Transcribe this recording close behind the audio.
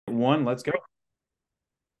one. Let's go.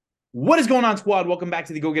 What is going on, squad? Welcome back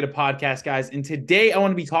to the Go Get It podcast, guys. And today I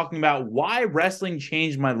want to be talking about why wrestling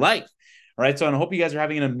changed my life. All right, so I hope you guys are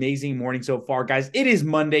having an amazing morning so far, guys. It is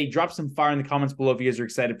Monday. Drop some fire in the comments below if you guys are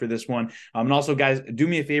excited for this one. And also, guys, do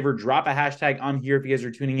me a favor, drop a hashtag I'm here if you guys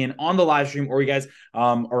are tuning in on the live stream or you guys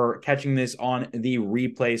are catching this on the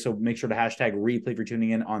replay. So make sure to hashtag replay if you're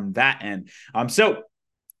tuning in on that end. So,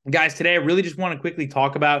 guys, today I really just want to quickly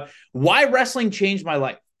talk about why wrestling changed my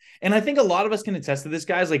life. And I think a lot of us can attest to this,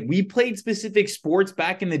 guys. Like, we played specific sports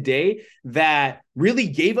back in the day that really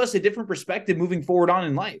gave us a different perspective moving forward on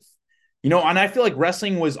in life. You know, and I feel like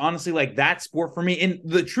wrestling was honestly like that sport for me. And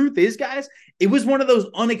the truth is, guys, it was one of those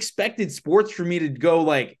unexpected sports for me to go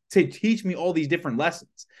like to teach me all these different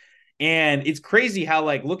lessons. And it's crazy how,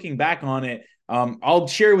 like, looking back on it, I'll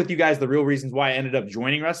share with you guys the real reasons why I ended up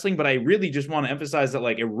joining wrestling. But I really just want to emphasize that,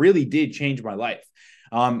 like, it really did change my life,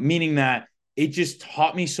 meaning that it just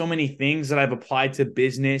taught me so many things that I've applied to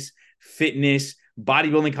business, fitness,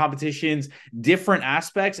 bodybuilding competitions, different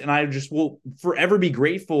aspects. And I just will forever be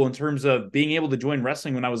grateful in terms of being able to join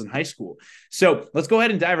wrestling when I was in high school. So let's go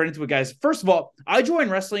ahead and dive right into it, guys. First of all, I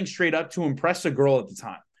joined wrestling straight up to impress a girl at the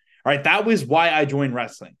time. All right, that was why I joined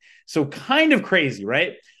wrestling. So kind of crazy,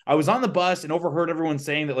 right? I was on the bus and overheard everyone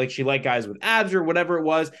saying that, like, she liked guys with abs or whatever it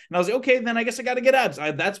was. And I was like, okay, then I guess I got to get abs.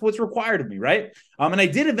 That's what's required of me, right? And I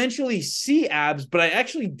did eventually see abs, but I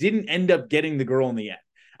actually didn't end up getting the girl in the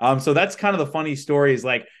end. So that's kind of the funny story is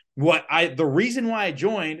like the reason why I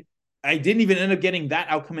joined, I didn't even end up getting that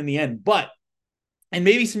outcome in the end. And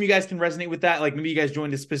maybe some of you guys can resonate with that. Like, maybe you guys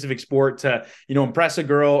joined a specific sport to, you know, impress a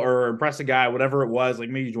girl or impress a guy, whatever it was. Like,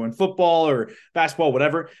 maybe you joined football or basketball,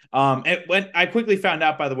 whatever. And when I quickly found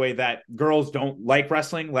out, by the way, that girls don't like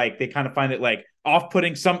wrestling. Like, they kind of find it like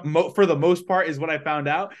off-putting for the most part is what I found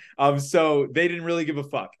out. So they didn't really give a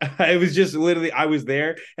fuck. It was just literally, I was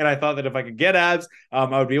there and I thought that if I could get abs,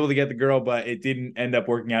 I would be able to get the girl, but it didn't end up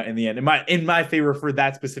working out in the end in my favor for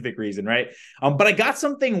that specific reason. Right. But I got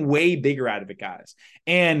something way bigger out of it, guys.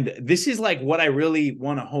 And this is like what I really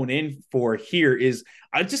want to hone in for here is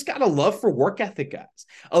I just got a love for work ethic, guys.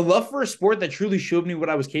 A love for a sport that truly showed me what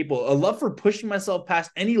I was capable of. A love for pushing myself past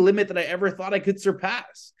any limit that I ever thought I could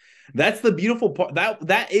surpass. That's the beautiful part.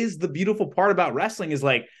 That is the beautiful part about wrestling is,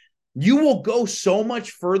 like, you will go so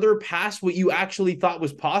much further past what you actually thought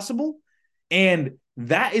was possible. And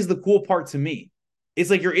that is the cool part to me. It's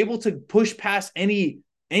like you're able to push past any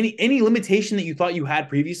limitation that you thought you had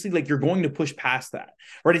previously. Like, you're going to push past that,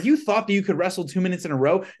 right? If you thought that you could wrestle 2 minutes in a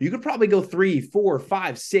row, you could probably go 3, 4,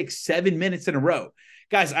 5, 6, 7 minutes in a row.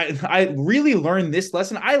 Guys, I really learned this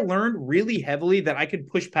lesson. I learned really heavily that I could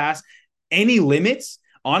push past any limits,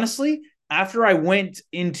 honestly, after I went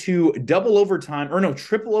into triple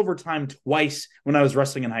overtime twice when I was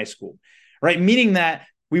wrestling in high school, right? Meaning that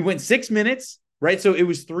we went 6 minutes, right? So it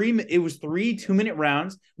was three 2-minute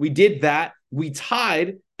rounds. We did that. We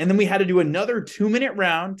tied, and then we had to do another 2-minute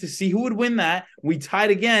round to see who would win that. We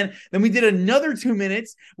tied again. Then we did another 2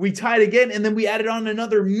 minutes. We tied again, and then we added on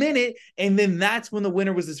another minute, and then that's when the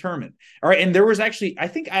winner was determined. All right, and there was I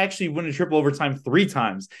think I actually won a triple overtime 3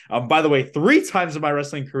 times. By the way, 3 times in my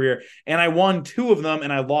wrestling career, and I won 2 of them,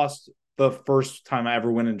 and I lost the first time I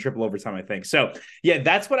ever went in triple overtime, I think. So, yeah,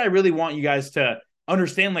 that's what I really want you guys to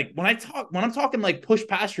understand. Like, when I'm talking like push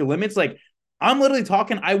past your limits, like, I'm literally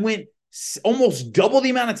talking, I went almost double the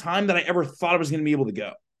amount of time that I ever thought I was going to be able to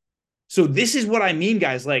go. So this is what I mean,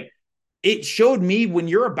 guys. Like, it showed me when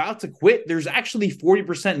you're about to quit, there's actually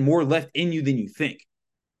 40% more left in you than you think,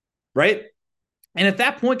 right? And at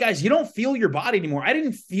that point, guys, you don't feel your body anymore. I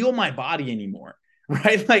didn't feel my body anymore,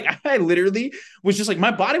 right? Like, I literally was just like,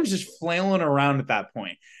 my body was just flailing around at that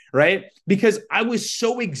point, right? Because I was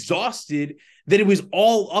so exhausted that it was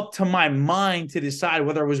all up to my mind to decide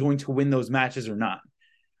whether I was going to win those matches or not.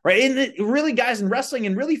 Right. And it really, guys, in wrestling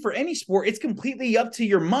and really for any sport, it's completely up to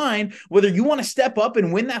your mind whether you want to step up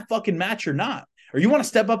and win that fucking match or not, or you want to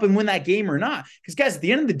step up and win that game or not. Because, guys, at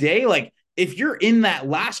the end of the day, like, if you're in that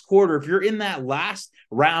last quarter, if you're in that last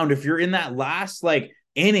round, if you're in that last, like,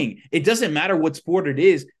 inning, it doesn't matter what sport it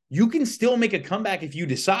is. You can still make a comeback if you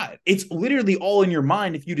decide. It's literally all in your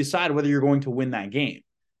mind if you decide whether you're going to win that game.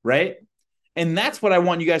 Right. And that's what I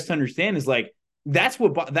want you guys to understand is, like, that's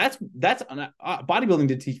bodybuilding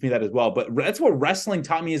did teach me that as well, but that's what wrestling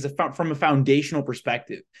taught me from a foundational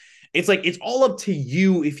perspective. It's like, it's all up to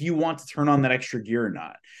you if you want to turn on that extra gear or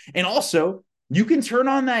not. And also, you can turn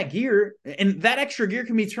on that gear, and that extra gear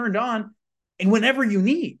can be turned on and whenever you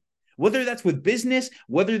need, whether that's with business,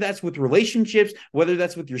 whether that's with relationships, whether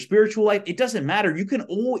that's with your spiritual life, it doesn't matter.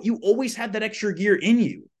 You always have that extra gear in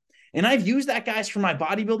you. And I've used that, guys, for my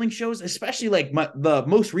bodybuilding shows, especially like the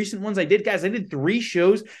most recent ones I did, guys. I did 3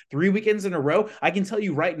 shows, 3 weekends in a row. I can tell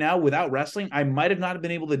you right now, without wrestling, I might have not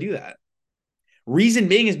been able to do that. Reason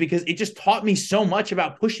being is because it just taught me so much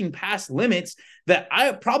about pushing past limits that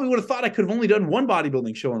I probably would have thought I could have only done one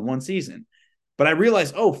bodybuilding show in one season. But I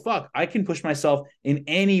realized, oh, fuck, I can push myself in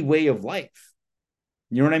any way of life.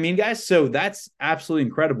 You know what I mean, guys? So that's absolutely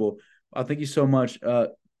incredible. Thank you so much.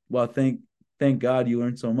 Thank God you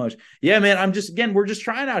learned so much. Yeah, man. We're just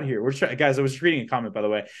trying out here. Guys, I was just reading a comment, by the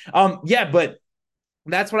way. Yeah, but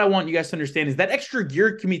that's what I want you guys to understand is that extra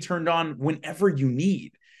gear can be turned on whenever you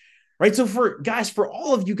need. Right. So for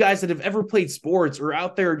all of you guys that have ever played sports or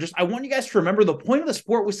out there, I want you guys to remember the point of the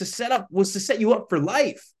sport was to set you up for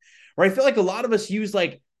life. Right. I feel like a lot of us use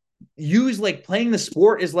playing the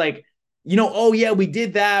sport is like, oh yeah, we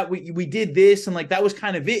did that. We did this. And like, that was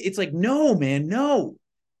kind of it. It's like, no, man, no,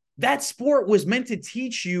 that sport was meant to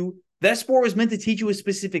teach you a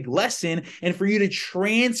specific lesson and for you to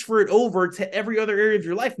transfer it over to every other area of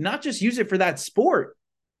your life, not just use it for that sport.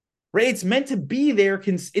 Right? It's meant to be there.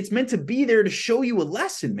 It's meant to be there to show you a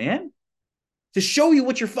lesson, man. To show you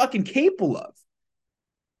what you're fucking capable of.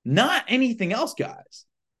 Not anything else, guys.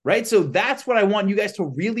 Right? So that's what I want you guys to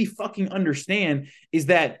really fucking understand is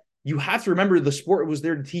that you have to remember the sport was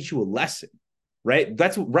there to teach you a lesson. Right?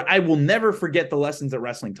 I will never forget the lessons that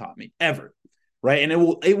wrestling taught me, ever. Right? And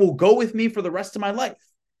it will go with me for the rest of my life.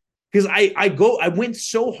 Because I went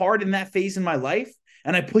so hard in that phase in my life.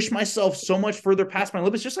 And I push myself so much further past my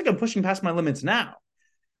limits, just like I'm pushing past my limits now.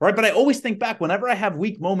 Right. But I always think back whenever I have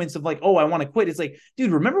weak moments of like, oh, I want to quit. It's like, dude,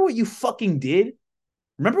 remember what you fucking did?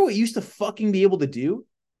 Remember what you used to fucking be able to do?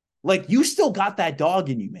 Like, you still got that dog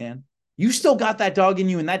in you, man. You still got that dog in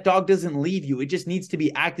you, and that dog doesn't leave you. It just needs to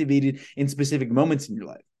be activated in specific moments in your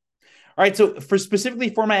life. All right. So specifically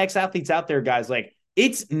for my ex-athletes out there, guys, like,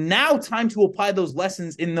 it's now time to apply those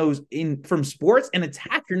lessons from sports and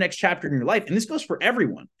attack your next chapter in your life. And this goes for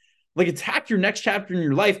everyone. Like, attack your next chapter in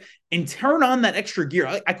your life and turn on that extra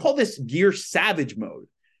gear. I call this gear savage mode,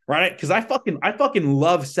 right? Because I fucking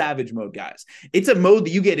love savage mode, guys. It's a mode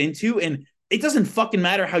that you get into and it doesn't fucking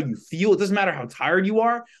matter how you feel. It doesn't matter how tired you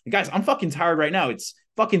are. Like, guys, I'm fucking tired right now. It's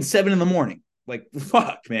fucking 7 a.m. Like,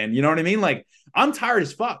 fuck, man. You know what I mean? Like, I'm tired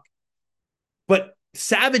as fuck. But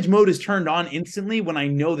savage mode is turned on instantly when I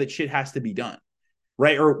know that shit has to be done,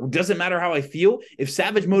 right? Or doesn't matter how I feel. If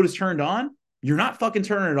savage mode is turned on, you're not fucking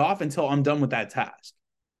turning it off until I'm done with that task.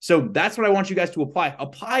 So that's what I want you guys to apply.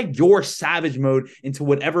 Apply your savage mode into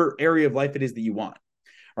whatever area of life it is that you want.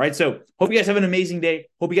 All right. So hope you guys have an amazing day.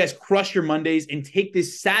 Hope you guys crush your Mondays and take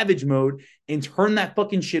this savage mode and turn that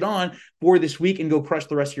fucking shit on for this week and go crush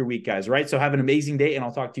the rest of your week, guys. All right. So have an amazing day and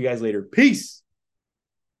I'll talk to you guys later. Peace.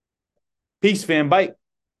 Peace, fam. Bye.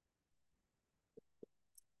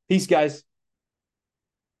 Peace, guys.